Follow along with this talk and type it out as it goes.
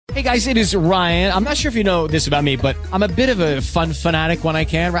Hey guys, it is Ryan. I'm not sure if you know this about me, but I'm a bit of a fun fanatic when I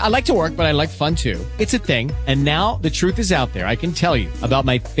can. I like to work, but I like fun too. It's a thing. And now the truth is out there. I can tell you about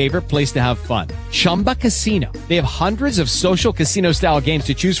my favorite place to have fun. Chumba Casino. They have hundreds of social casino style games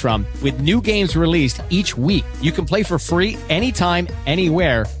to choose from with new games released each week. You can play for free anytime,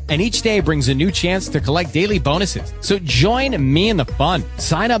 anywhere. And each day brings a new chance to collect daily bonuses. So join me in the fun.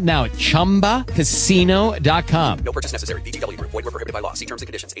 Sign up now at ChumbaCasino.com. No purchase necessary. VGW Group. Void where prohibited by law. See terms and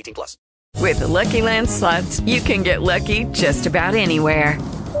conditions. 18 plus. With the Lucky Land Slots, you can get lucky just about anywhere.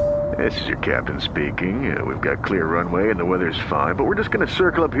 This is your captain speaking. We've got clear runway and the weather's fine, but we're just going to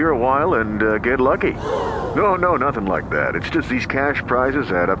circle up here a while and get lucky. No, nothing like that. It's just these cash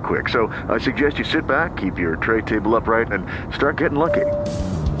prizes add up quick. So I suggest you sit back, keep your tray table upright, and start getting lucky.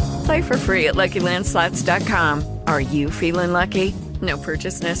 Play for free at LuckyLandSlots.com. Are you feeling lucky? No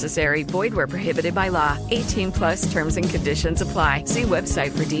purchase necessary. Void where prohibited by law. 18 plus terms and conditions apply. See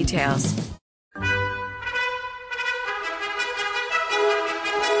website for details.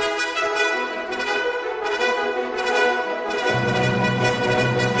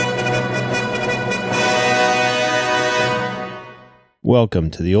 Welcome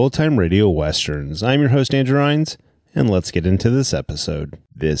to the Old Time Radio Westerns. I'm your host, Andrew Rines, and let's get into this episode.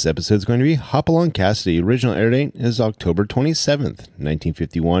 This episode is going to be Hopalong Cassidy. Original air date is October 27th,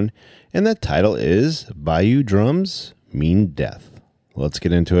 1951, and the title is Bayou Drums Mean Death. Let's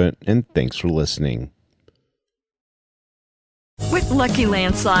get into it, and thanks for listening. With Lucky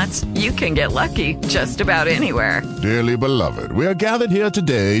Land Slots, you can get lucky just about anywhere. Dearly beloved, we are gathered here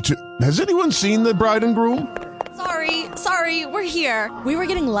today to... Has anyone seen the bride and groom? Sorry, we're here. We were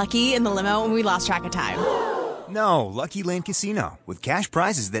getting lucky in the limo and we lost track of time. No, Lucky Land Casino, with cash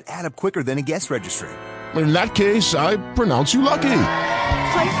prizes that add up quicker than a guest registry. In that case, I pronounce you lucky.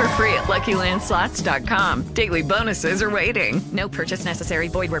 Play for free at LuckyLandSlots.com. Daily bonuses are waiting. No purchase necessary.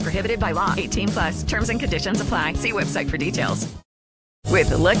 Void where prohibited by law. 18 plus. Terms and conditions apply. See website for details. With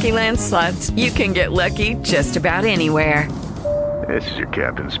the Lucky Land Slots, you can get lucky just about anywhere. This is your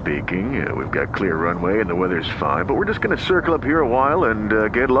captain speaking. We've got clear runway and the weather's fine, but we're just going to circle up here a while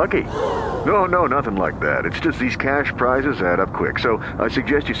and get lucky. No, nothing like that. It's just these cash prizes add up quick. So I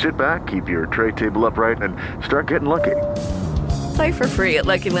suggest you sit back, keep your tray table upright, and start getting lucky. Play for free at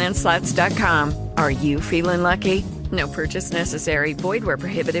LuckyLandSlots.com. Are you feeling lucky? No purchase necessary. Void where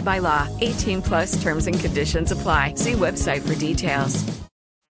prohibited by law. 18 plus terms and conditions apply. See website for details.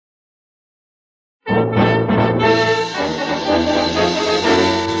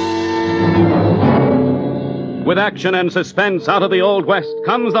 With action and suspense out of the Old West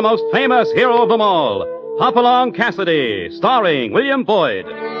comes the most famous hero of them all, Hopalong Cassidy, starring William Boyd.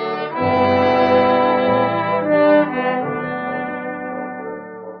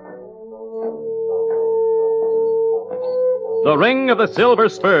 The ring of the silver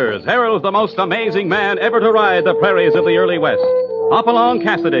spurs heralds the most amazing man ever to ride the prairies of the early West, Hopalong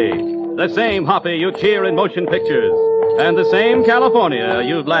Cassidy, the same Hoppy you cheer in motion pictures, and the same California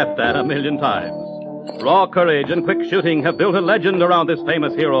you've laughed at a million times. Raw courage and quick shooting have built a legend around this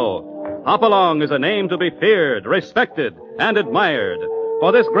famous hero. Hopalong is a name to be feared, respected, and admired,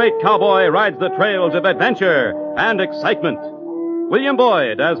 for this great cowboy rides the trails of adventure and excitement. William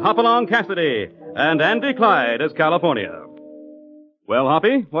Boyd as Hopalong Cassidy, and Andy Clyde as California. Well,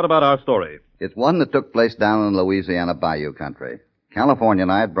 Hoppy, what about our story? It's one that took place down in Louisiana Bayou country. California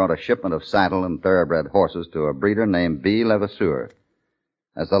and I had brought a shipment of saddle and thoroughbred horses to a breeder named B. Levasseur.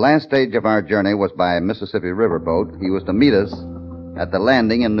 As the last stage of our journey was by Mississippi riverboat, he was to meet us at the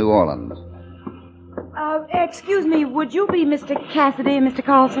landing in New Orleans. Excuse me, would you be Mr. Cassidy and Mr.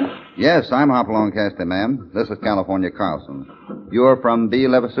 Carlson? Yes, I'm Hopalong Cassidy, ma'am. This is California Carlson. You're from B.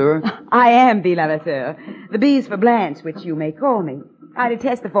 Levasseur? I am B. Levasseur. The B's for Blanche, which you may call me. I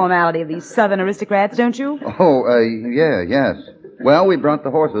detest the formality of these southern aristocrats, don't you? Yes. Well, we brought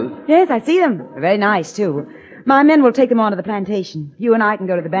the horses. Yes, I see them. They're very nice, too. My men will take them on to the plantation. You and I can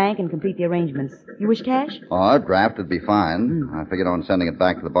go to the bank and complete the arrangements. You wish cash? Oh, a draft would be fine. I figured on sending it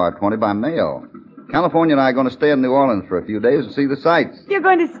back to the Bar 20 by mail. California and I are going to stay in New Orleans for a few days and see the sights. You're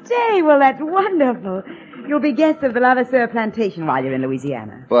going to stay? Well, that's wonderful. You'll be guests of the Levasseur plantation while you're in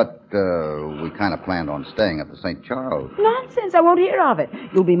Louisiana. But, we kind of planned on staying at the St. Charles. Nonsense. I won't hear of it.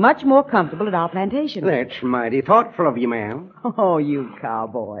 You'll be much more comfortable at our plantation. That's mighty thoughtful of you, ma'am. Oh, you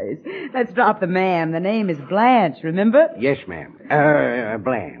cowboys. Let's drop the ma'am. The name is Blanche, remember? Yes, ma'am.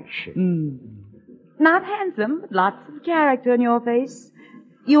 Blanche. Not handsome, but lots of character in your face.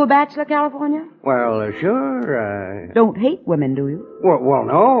 You a bachelor, California? Well, sure. Don't hate women, do you? Well,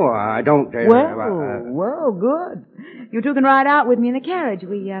 no, I don't. Well, good. You two can ride out with me in the carriage.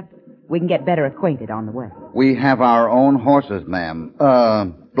 We can get better acquainted on the way. We have our own horses, ma'am.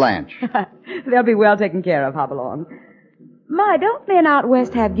 Blanche. They'll be well taken care of, Hopalong. My, don't men out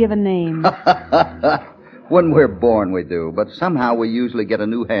west have given names? When we're born, we do, but somehow we usually get a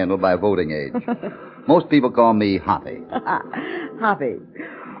new handle by voting age. Most people call me Hoppy. Hoppy.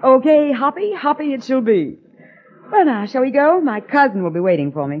 Okay, Hoppy it shall be. Well, now, shall we go? My cousin will be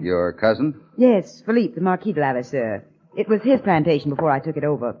waiting for me. Your cousin? Yes, Philippe, the Marquis de Lavasseur. It was his plantation before I took it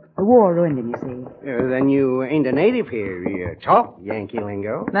over. The war ruined him, you see. Then you ain't a native here. You talk Yankee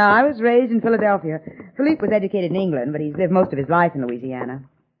lingo. No, I was raised in Philadelphia. Philippe was educated in England, but he's lived most of his life in Louisiana.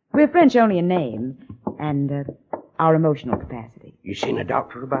 We're French only in name and our emotional capacity. You seen a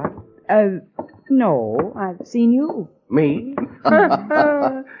doctor about it? No. I've seen you. Me?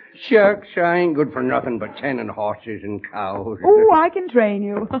 Shucks, I ain't good for nothing but tending horses and cows. Oh, I can train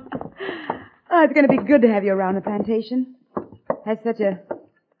you. It's going to be good to have you around the plantation. Has such a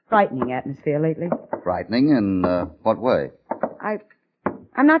frightening atmosphere lately. Frightening? In what way?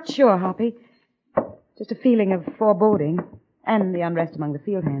 I'm not sure, Hoppy. Just a feeling of foreboding. And the unrest among the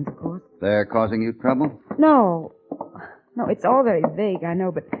field hands, of course. They're causing you trouble? No, it's all very vague, I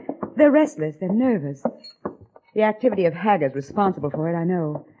know, but they're restless, they're nervous. The activity of Haggard's responsible for it, I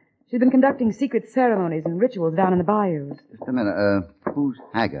know. She's been conducting secret ceremonies and rituals down in the bayous. Just a minute, who's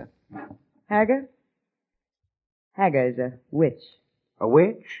Haggard? Haggard? Haggard's a witch. A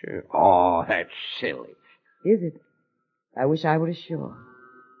witch? Oh, that's silly. Is it? I wish I were as sure.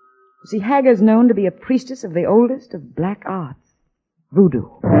 You see, Haggard's known to be a priestess of the oldest of black arts, voodoo.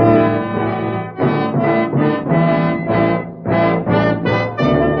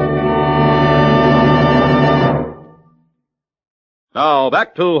 Now,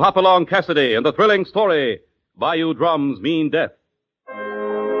 back to Hopalong Cassidy and the thrilling story, Bayou Drums Mean Death.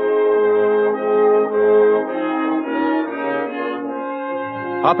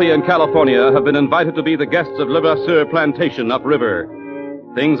 Hoppy and California have been invited to be the guests of Levasseur Plantation upriver.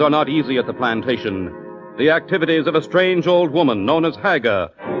 Things are not easy at the plantation. The activities of a strange old woman known as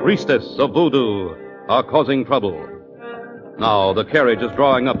Haga, priestess of voodoo, are causing trouble. Now, the carriage is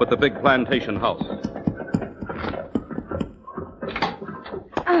drawing up at the big plantation house.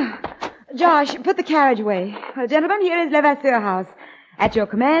 Josh, put the carriage away. Well, gentlemen, here is Levasseur House. At your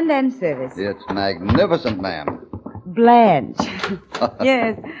command and service. It's magnificent, ma'am. Blanche.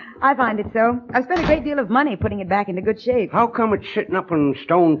 Yes, I find it so. I've spent a great deal of money putting it back into good shape. How come it's sitting up on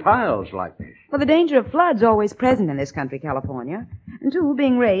stone piles like this? Well, the danger of flood's always present in this country, California. And, two,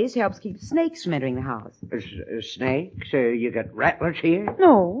 being raised helps keep snakes from entering the house. Snakes? You got rattlers here?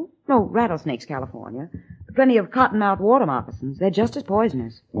 No, rattlesnakes, California. Plenty of cottonmouth water moccasins. They're just as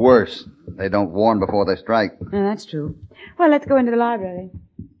poisonous. Worse. They don't warn before they strike. Yeah, that's true. Well, let's go into the library.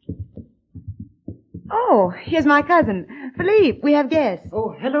 Oh, here's my cousin. Philippe, we have guests.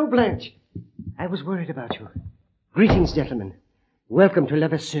 Oh, hello, Blanche. I was worried about you. Greetings, gentlemen. Welcome to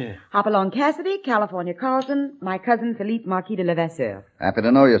Levasseur. Hopalong Cassidy, California Carlton, my cousin Philippe, Marquis de Levasseur. Happy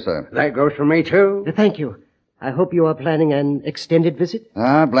to know you, sir. That goes for me, too. Thank you. I hope you are planning an extended visit.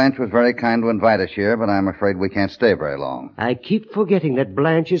 Blanche was very kind to invite us here, but I'm afraid we can't stay very long. I keep forgetting that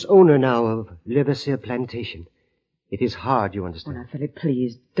Blanche is owner now of Levasseur Plantation. It is hard, you understand. Oh, now, Philip,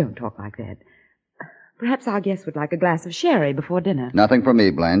 please, don't talk like that. Perhaps our guests would like a glass of sherry before dinner. Nothing for me,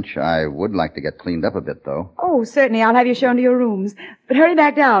 Blanche. I would like to get cleaned up a bit, though. Oh, certainly. I'll have you shown to your rooms. But hurry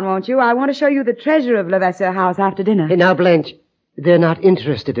back down, won't you? I want to show you the treasure of Levasseur House after dinner. Hey, now, Blanche, they're not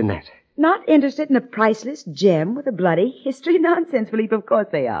interested in that. Not interested in a priceless gem with a bloody history? Nonsense, Philippe. Of course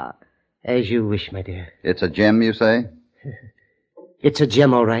they are. As you wish, my dear. It's a gem, you say? It's a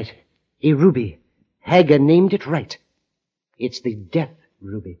gem, all right. A ruby. Haga named it right. It's the death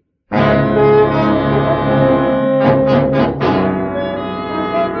ruby.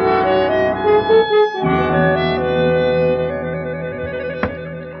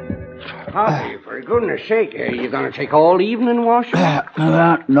 Hoppy, for goodness sake, are you going to take all evening washing?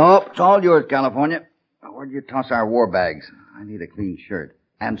 No, it's all yours, California. Where'd you toss our war bags? I need a clean shirt.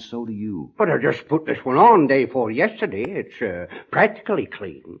 And so do you. But I just put this one on day before yesterday. It's practically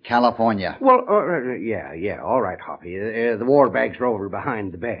clean. California. Well, yeah, all right, Hoppy. The war bags are over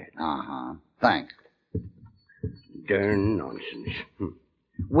behind the bed. Uh-huh. Thanks. Darn nonsense.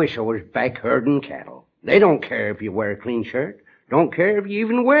 Wish I was back herding cattle. They don't care if you wear a clean shirt. Don't care if you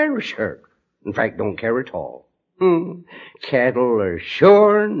even wear a shirt. In fact, don't care at all. Cattle are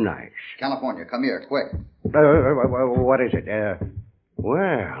sure nice. California, come here, quick. What is it?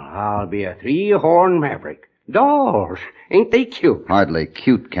 Well, I'll be a three-horn maverick. Dolls. Ain't they cute? Hardly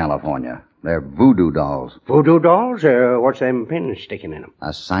cute, California. They're voodoo dolls. Voodoo dolls? What's them pins sticking in them?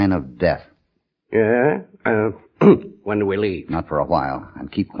 A sign of death. Yeah? When do we leave? Not for a while.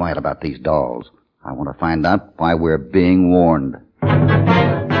 And keep quiet about these dolls. I want to find out why we're being warned.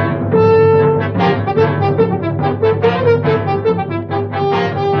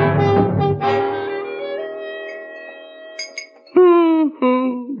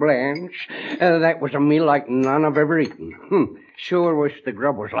 That was a meal like none I've ever eaten. Sure wish the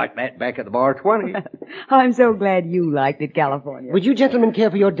grub was like that back at the Bar 20. I'm so glad you liked it, California. Would you gentlemen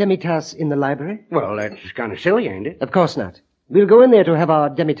care for your demitasse in the library? Well, that's kind of silly, ain't it? Of course not. We'll go in there to have our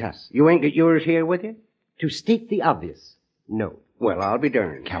demitasse. You ain't got yours here with you? To state the obvious, no. Well, I'll be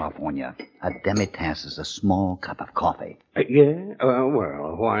darned. California, a demitasse is a small cup of coffee. Yeah?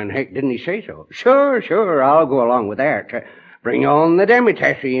 Well, why in heck didn't he say so? Sure, I'll go along with that. Bring on the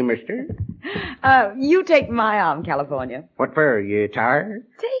demitasse, mister. You take my arm, California. What for? You tired?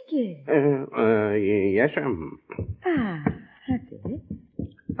 Take it. Yes, That's it.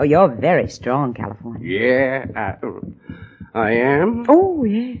 Oh, you're very strong, California. Yeah, I am. Oh,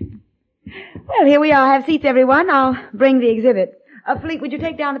 yeah. Well, here we are. Have seats, everyone. I'll bring the exhibit. Fleet, would you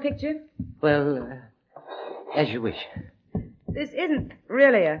take down the picture? Well, as you wish. This isn't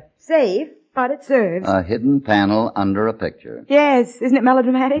really a safe, but it serves. A hidden panel under a picture. Yes, isn't it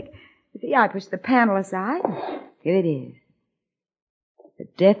melodramatic? You see, I pushed the panel aside. Here it is. The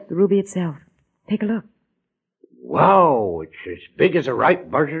death ruby itself. Take a look. Wow, it's as big as a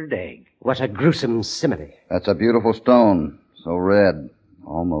ripe buzzard egg. What a gruesome simile. That's a beautiful stone. So red.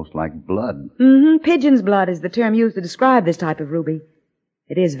 Almost like blood. Mm-hmm. Pigeon's blood is the term used to describe this type of ruby.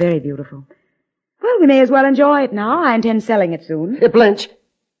 It is very beautiful. Well, we may as well enjoy it now. I intend selling it soon. Blanche,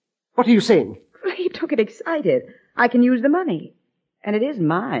 what are you saying? You took it excited. I can use the money. And it is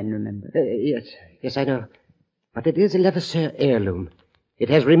mine, remember? Yes, I know. But it is a Levasseur heirloom. It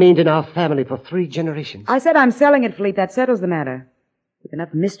has remained in our family for 3 generations. I said I'm selling it, Fleet. That settles the matter. With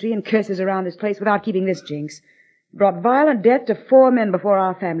enough mystery and curses around this place without keeping this jinx. Brought violent death to 4 men before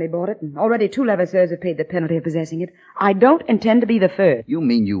our family bought it, and already 2 Levasseurs have paid the penalty of possessing it. I don't intend to be the third. You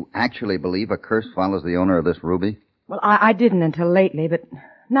mean you actually believe a curse follows the owner of this ruby? Well, I didn't until lately, but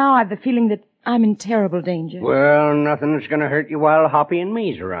now I've the feeling that I'm in terrible danger. Well, nothing's going to hurt you while Hoppy and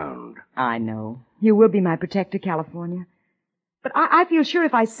me's around. I know. You will be my protector, California. But I feel sure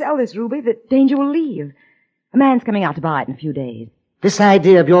if I sell this ruby, that danger will leave. A man's coming out to buy it in a few days. This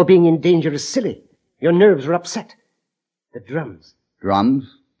idea of your being in danger is silly. Your nerves are upset. The drums.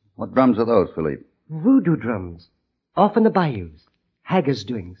 Drums? What drums are those, Philippe? Voodoo drums. Off in the bayous. Hager's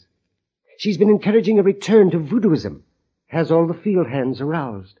doings. She's been encouraging a return to voodooism. Has all the field hands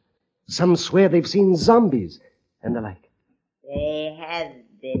aroused. Some swear they've seen zombies and the like. They have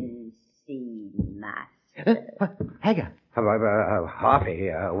been seen, Master. What? Hager? Hoppy,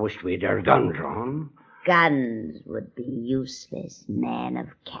 wished we'd our guns drawn. Guns would be useless, man of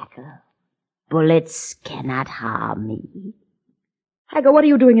cattle. Bullets cannot harm me. Hager, what are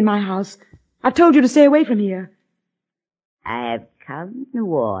you doing in my house? I've told you to stay away from here. I have come to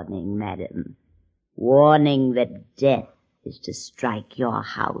warning, madam. Warning that death is to strike your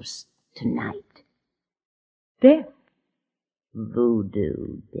house tonight. Death?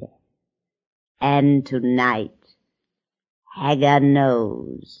 Voodoo death. And tonight, Hager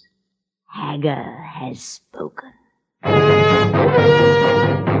knows. Hager has spoken.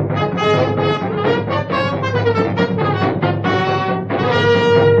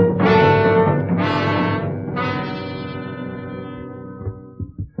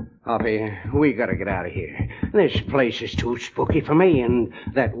 Hoppy, we gotta get out of here. This place is too spooky for me, and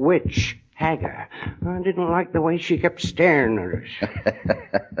that witch, Hager, I didn't like the way she kept staring at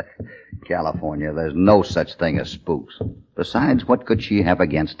us. California, there's no such thing as spooks. Besides, what could she have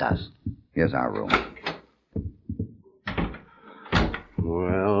against us? Here's our room.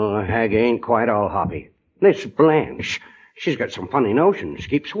 Well, Hager ain't quite all hoppy. This Blanche, she's got some funny notions.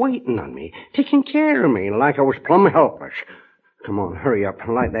 Keeps waiting on me, taking care of me like I was plumb helpless. Come on, hurry up.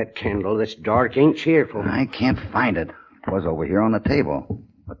 Light that candle. This dark ain't cheerful. I can't find it. It was over here on the table.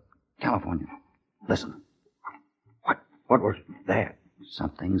 But, California, listen. What was that?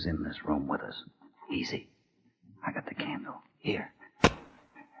 Something's in this room with us. Easy. I got the candle. Here.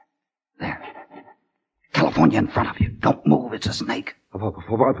 There. California in front of you. Don't move. It's a snake.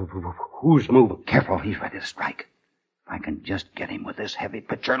 Who's moving? Careful. He's ready to strike. If I can just get him with this heavy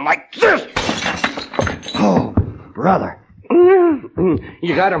picture like this. Oh, brother.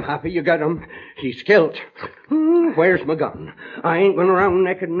 You got him, Hoppy. You got him. He's killed. Where's my gun? I ain't going around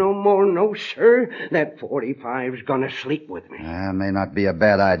naked no more. No, sir. That 45's gonna sleep with me. That may not be a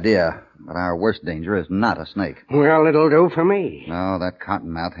bad idea, but our worst danger is not a snake. Well, it'll do for me. No, that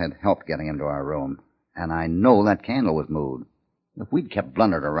cottonmouth had help getting into our room. And I know that candle was moved. If we'd kept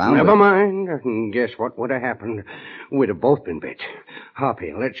blundered around... Never mind. Guess what would have happened? We'd have both been bit.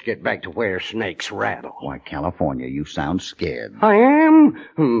 Hoppy, let's get back to where snakes rattle. Why, California, you sound scared. I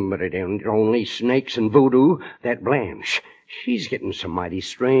am? But it ain't only snakes and voodoo. That Blanche, she's getting some mighty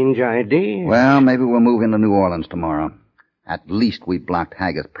strange ideas. Well, maybe we'll move into New Orleans tomorrow. At least we blocked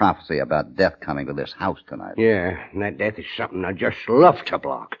Haggard's prophecy about death coming to this house tonight. Yeah, and that death is something I just love to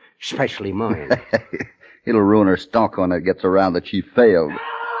block, especially mine. It'll ruin her stock when it gets around that she failed.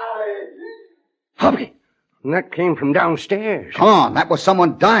 Hoppy, and that came from downstairs. Come on, that was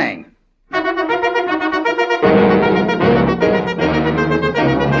someone dying.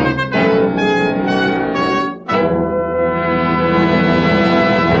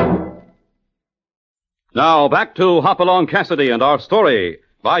 Now, back to Hopalong Cassidy and our story,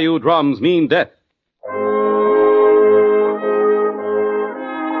 Bayou Drums Mean Death.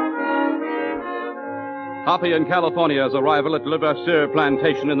 Hoppy in California's arrival at Le Vasseur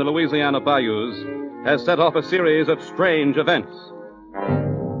plantation in the Louisiana bayous has set off a series of strange events.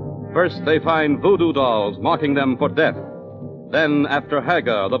 First, they find voodoo dolls marking them for death. Then, after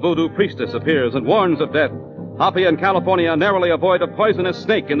Haga, the voodoo priestess, appears and warns of death, Hoppy and California narrowly avoid a poisonous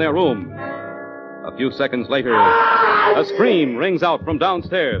snake in their room. A few seconds later, a scream rings out from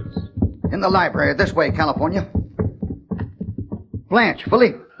downstairs. In the library, this way, California. Blanche,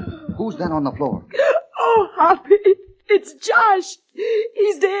 Philippe, who's that on the floor? Oh, Hoppy, it's Josh.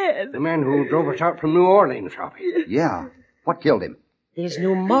 He's dead. The man who drove us out from New Orleans, Hoppy. Yeah. What killed him? There's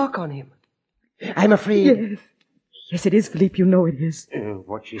no mark on him. I'm afraid. Yes. Yes, it is, Philippe. You know it is.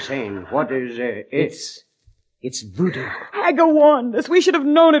 What's she saying? What is it? It's voodoo. Haga warned us. We should have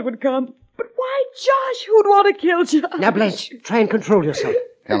known it would come. But why Josh? Who'd want to kill Josh? Now, Blanche, try and control yourself.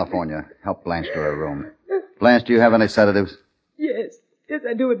 California, help Blanche to her room. Blanche, do you have any sedatives? Yes. Yes,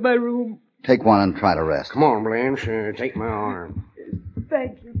 I do in my room. Take one and try to rest. Come on, Blanche. Take my arm.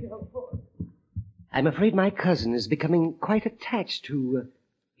 Thank you, California. I'm afraid my cousin is becoming quite attached to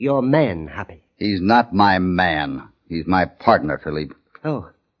your man, Hoppy. He's not my man. He's my partner, Philippe.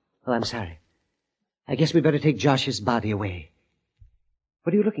 Oh, I'm sorry. I guess we better take Josh's body away.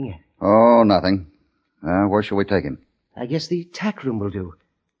 What are you looking at? Oh, nothing. Where shall we take him? I guess the tack room will do.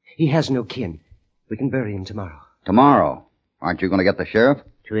 He has no kin. We can bury him tomorrow. Tomorrow? Aren't you going to get the sheriff?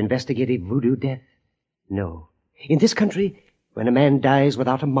 To investigate a voodoo death? No. In this country, when a man dies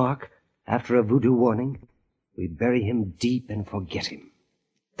without a mark, after a voodoo warning, we bury him deep and forget him.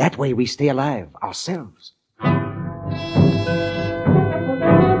 That way we stay alive ourselves.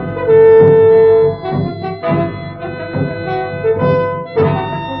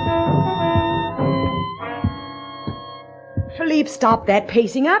 Philippe, stop that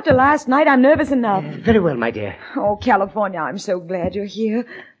pacing. After last night, I'm nervous enough. Very well, my dear. Oh, California, I'm so glad you're here.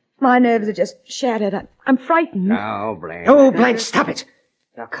 My nerves are just shattered. I'm frightened. Now, Blanche. Oh, Blanche, stop it.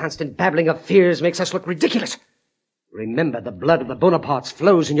 Your constant babbling of fears makes us look ridiculous. Remember, the blood of the Bonapartes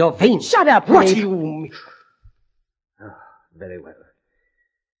flows in your veins. Shut up, What Philippe. you... Oh, very well.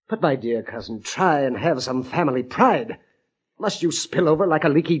 But, my dear cousin, try and have some family pride. Must you spill over like a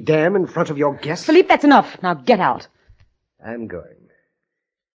leaky dam in front of your guests? Philippe, that's enough. Now get out. I'm going.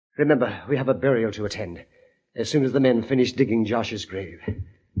 Remember, we have a burial to attend as soon as the men finish digging Josh's grave.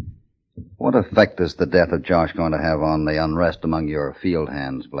 What effect is the death of Josh going to have on the unrest among your field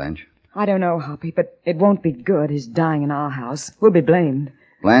hands, Blanche? I don't know, Hoppy, but it won't be good, his dying in our house. We'll be blamed.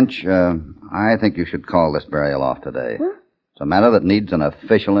 Blanche, I think you should call this burial off today. Huh? It's a matter that needs an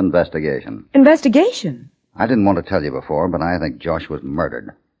official investigation. Investigation? I didn't want to tell you before, but I think Josh was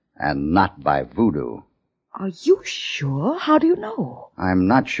murdered. And not by voodoo. Are you sure? How do you know? I'm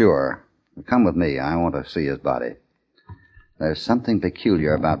not sure. Come with me. I want to see his body. There's something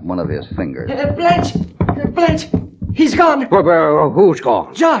peculiar about one of his fingers. Blanche! Blanche! He's gone! Who's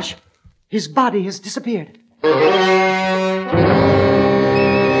gone? Josh! His body has disappeared.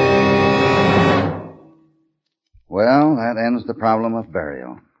 Well, that ends the problem of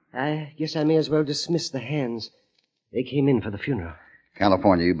burial. I guess I may as well dismiss the hands. They came in for the funeral.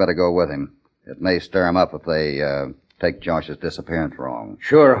 California, you better go with him. It may stir him up if they take Josh's disappearance wrong.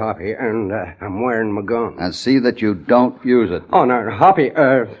 Sure, Hoppy, and I'm wearing my gun. And see that you don't use it. Oh, no, Hoppy,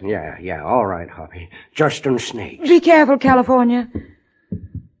 yeah, all right, Hoppy. Just in snakes. Be careful, California.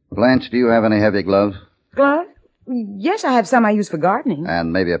 Blanche, do you have any heavy gloves? Gloves? Yes, I have some I use for gardening.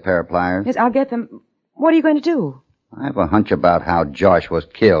 And maybe a pair of pliers? Yes, I'll get them. What are you going to do? I have a hunch about how Josh was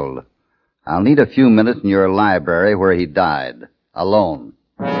killed. I'll need a few minutes in your library where he died. Alone.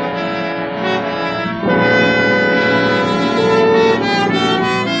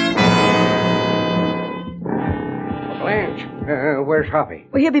 Blanche, where's Hoppy?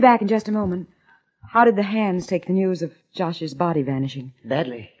 Well, he'll be back in just a moment. How did the hands take the news of Josh's body vanishing?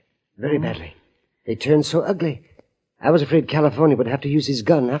 Badly. Very badly. They turned so ugly. I was afraid California would have to use his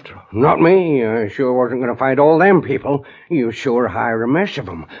gun after all. Not me. I sure wasn't going to fight all them people. You sure hire a mess of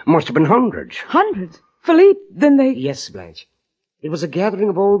them. Must have been hundreds. Hundreds? Philippe, then they... Yes, Blanche. It was a gathering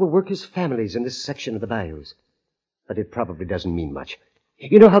of all the workers' families in this section of the bayous. But it probably doesn't mean much.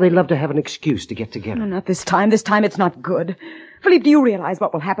 You know how they love to have an excuse to get together. No, not this time. This time it's not good. Philippe, do you realize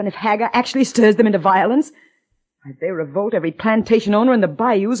what will happen if Hager actually stirs them into violence? If they revolt, every plantation owner in the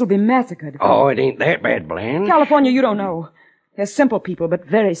bayous will be massacred. Oh, it ain't that bad, Blanche. California, you don't know. They're simple people, but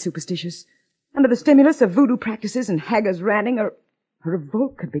very superstitious. Under the stimulus of voodoo practices and Hager's ranting, a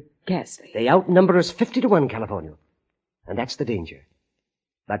revolt could be ghastly. They outnumber us 50-1, California. And that's the danger.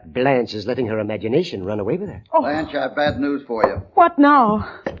 But Blanche is letting her imagination run away with her. Oh. Blanche, I have bad news for you. What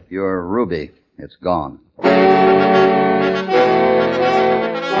now? Your ruby. It's gone.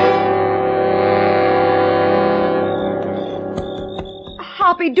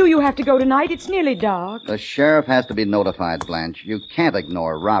 Hoppy, do you have to go tonight? It's nearly dark. The sheriff has to be notified, Blanche. You can't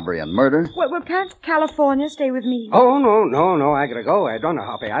ignore robbery and murder. Well, can't California stay with me? Oh, no. I gotta go. I don't know,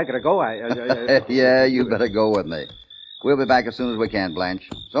 Hoppy. I gotta go. Yeah, you better go with me. We'll be back as soon as we can, Blanche.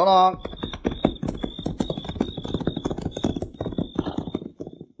 So long.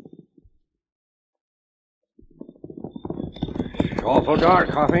 It's awful dark,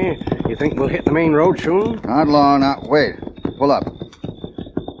 Hoppy. You think we'll hit the main road soon? Not long now. Wait. Pull up.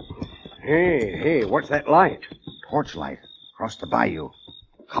 Hey, what's that light? Torchlight. Across the bayou.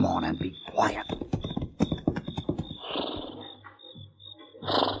 Come on and be quiet.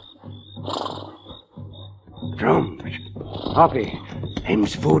 Drums. Hoppy,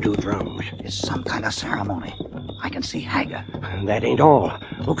 them's voodoo drums. It's some kind of ceremony. I can see Hager. That ain't all.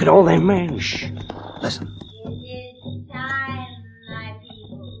 Look at all them men. Shh. Listen. It is time, my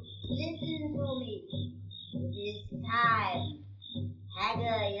people. Listen to me. It is time.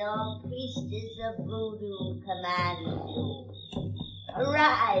 Hager, your priestess of voodoo commands you.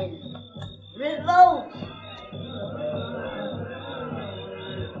 Arise. Revolt.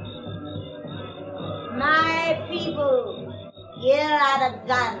 My people, here are the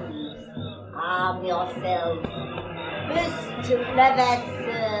guns. Arm yourselves. First to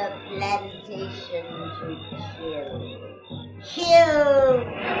Levasseur plantation to kill.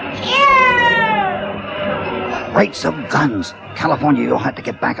 Rates of guns. California, you'll have to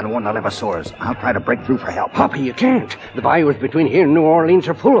get back and warn the Levasseurs. I'll try to break through for help. Hoppy, you can't. The bayous between here and New Orleans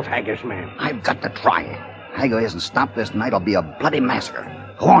are full of Hager's men. I've got to try. Hager isn't stopped this night, it'll be a bloody massacre.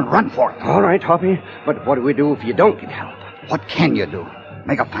 Go on, run for it. All right, Hoppy. But what do we do if you don't get help? What can you do?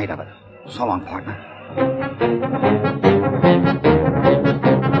 Make a fight of it. So long, partner.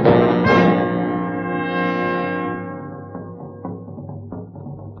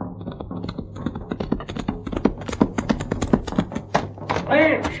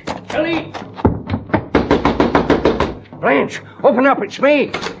 Blanche! Ellie! Blanche, open up, it's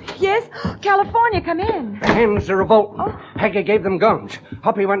me. Yes? California, come in. The hands are revolting. Hager gave them guns.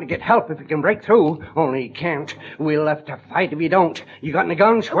 Hoppy went to get help if he can break through. Only he can't. We'll have to fight if he don't. You got any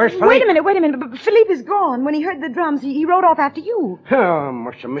guns? Where's Philippe? Wait a minute. But Philippe is gone. When he heard the drums, he rode off after you. Oh,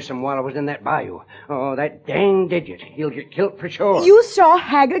 must have missed him while I was in that bayou. Oh, that dang digit. He'll get killed for sure. You saw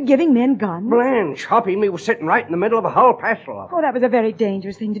Hager giving men guns? Blanche, Hoppy and me was sitting right in the middle of a hull passel. Oh, that was a very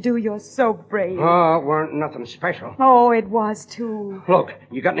dangerous thing to do. You're so brave. Oh, it weren't nothing special. Oh, it was, too. Look,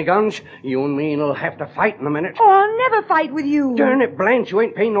 you got any guns? You and me'll have to fight in a minute. Oh, I'll never fight with you. Darn it, Blanche, you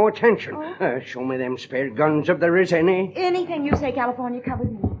ain't paying no attention. Show me them spare guns if there is any. Anything you say, California, come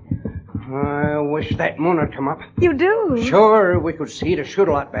with me. I wish that moon had come up. You do? Sure, we could see to shoot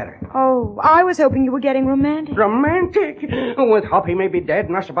a lot better. Oh, I was hoping you were getting romantic. Romantic? With Hoppy maybe dead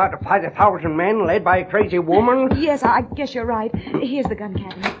and us about to fight 1,000 men led by a crazy woman? Yes, I guess you're right. Here's the gun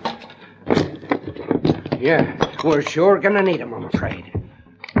cabinet. Yeah, we're sure gonna need 'em, I'm afraid.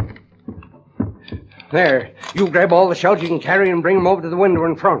 There, you grab all the shells you can carry and bring them over to the window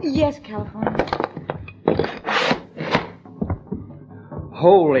in front. Yes, California.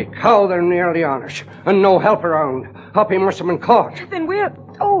 Holy cow, they're nearly on us. And no help around. Hoppy must have been caught. Then we're...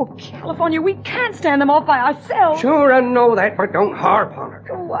 Oh, California, we can't stand them off by ourselves. Sure, I know that, but don't harp on it.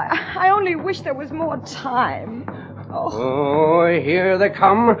 Oh, I only wish there was more time. Oh, here they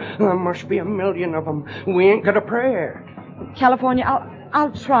come. There must be 1 million of them. We ain't got a prayer. California,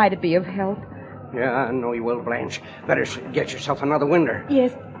 I'll try to be of help. Yeah, I know you will, Blanche. Better get yourself another window.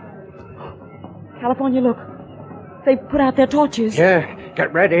 Yes. California, look. They've put out their torches. Yeah,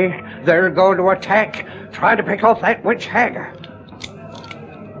 get ready. They're going to attack. Try to pick off that witch Hager.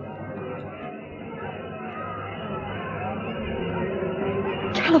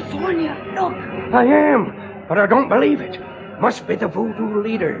 California, look. I am, but I don't believe it. Must be the voodoo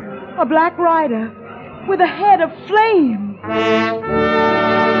leader. A black rider with a head of flame.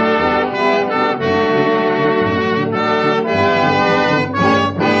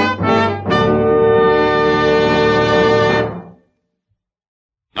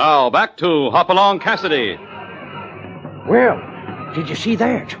 Now, back to Hopalong Cassidy. Well, did you see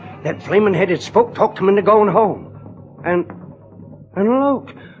that? That flamin'-headed spook talked him into going home. And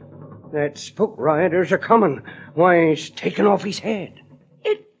look, that spook rider's a-comin'. Why, he's taking off his head.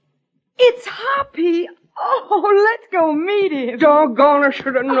 It's Hoppy. Oh, let's go meet him. Doggone, I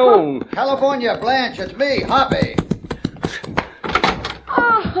should have known. California, Blanche, it's me, Hoppy.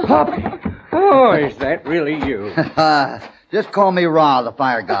 Hoppy. Oh, is that really you? Just call me Ra, the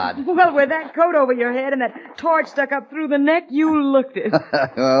fire god. Well, with that coat over your head and that torch stuck up through the neck, you looked it.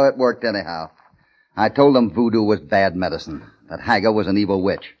 Well, it worked anyhow. I told them voodoo was bad medicine, that Haga was an evil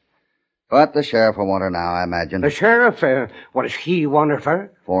witch. But the sheriff will want her now, I imagine. The sheriff? What does he want her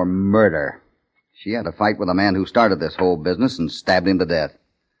for? For murder. She had a fight with a man who started this whole business and stabbed him to death.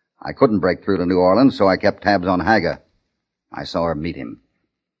 I couldn't break through to New Orleans, so I kept tabs on Haga. I saw her meet him.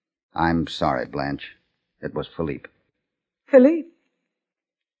 I'm sorry, Blanche. It was Philippe. Philippe?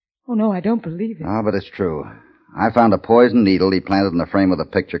 Oh, no, I don't believe it. Ah, but it's true. I found a poison needle he planted in the frame of the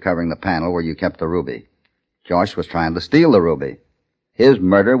picture covering the panel where you kept the ruby. Josh was trying to steal the ruby. His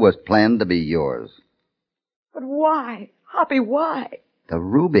murder was planned to be yours. But why? Hoppy, why? The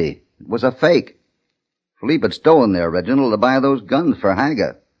ruby. It was a fake. Philippe had stolen the original to buy those guns for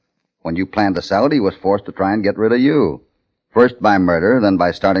Haga. When you planned to sell it, he was forced to try and get rid of you. First by murder, then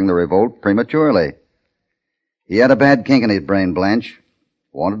by starting the revolt prematurely. He had a bad kink in his brain, Blanche.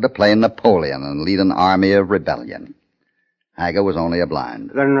 Wanted to play Napoleon and lead an army of rebellion. Haga was only a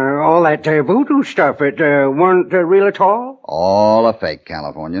blind. Then all that voodoo stuff, it weren't real at all? All a fake,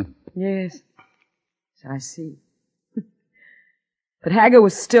 California. Yes, I see. But Haga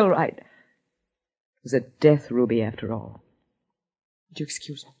was still right. It was a death ruby after all. Would you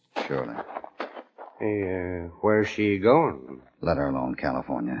excuse me? Surely. Hey, where's she going? Let her alone,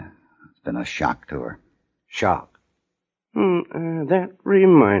 California. It's been a shock to her. Shock? That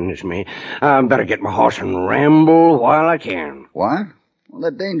reminds me. I better get my horse and ramble while I can. What? Well,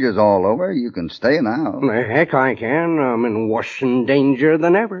 the danger's all over. You can stay now. The heck I can. I'm in worse danger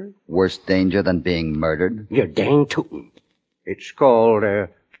than ever. Worse danger than being murdered? You're dang tootin'. It's called,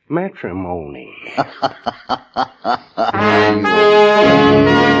 matrimony.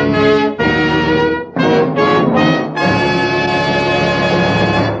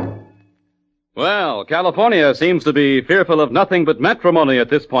 Well, California seems to be fearful of nothing but matrimony at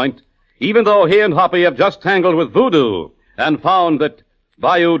this point, even though he and Hoppy have just tangled with voodoo and found that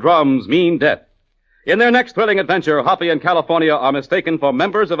Bayou drums mean death. In their next thrilling adventure, Hoppy and California are mistaken for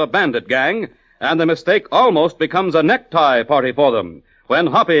members of a bandit gang, and the mistake almost becomes a necktie party for them when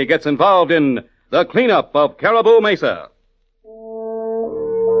Hoppy gets involved in the cleanup of Caribou Mesa.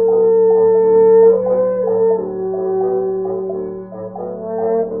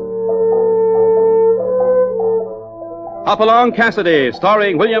 Hopalong, Cassidy,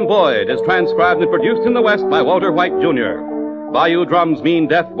 starring William Boyd, is transcribed and produced in the West by Walter White, Jr. Bayou Drums Mean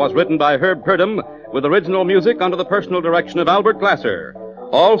Death was written by Herb Purdom, with original music under the personal direction of Albert Glasser.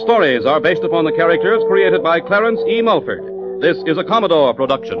 All stories are based upon the characters created by Clarence E. Mulford. This is a Commodore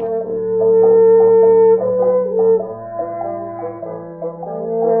production.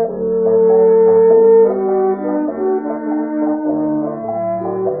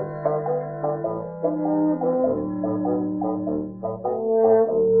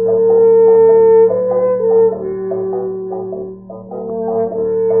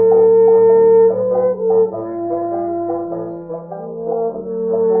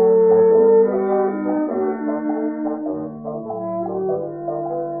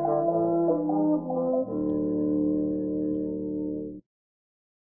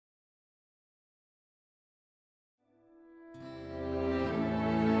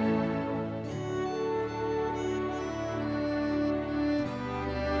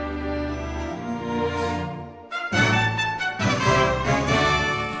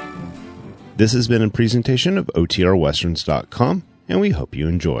 This has been a presentation of OTRWesterns.com, and we hope you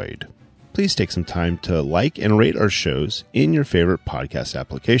enjoyed. Please take some time to like and rate our shows in your favorite podcast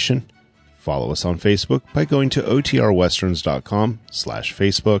application. Follow us on Facebook by going to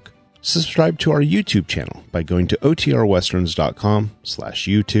OTRWesterns.com/Facebook. Subscribe to our YouTube channel by going to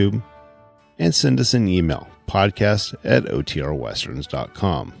OTRWesterns.com/YouTube. And send us an email,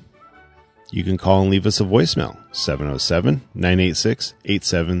 podcast@OTRWesterns.com. You can call and leave us a voicemail,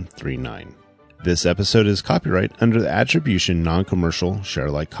 707-986-8739. This episode is copyright under the Attribution Non-Commercial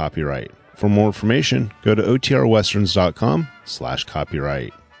Share-alike copyright. For more information, go to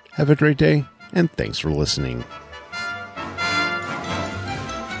OTRWesterns.com/copyright. Have a great day, and thanks for listening.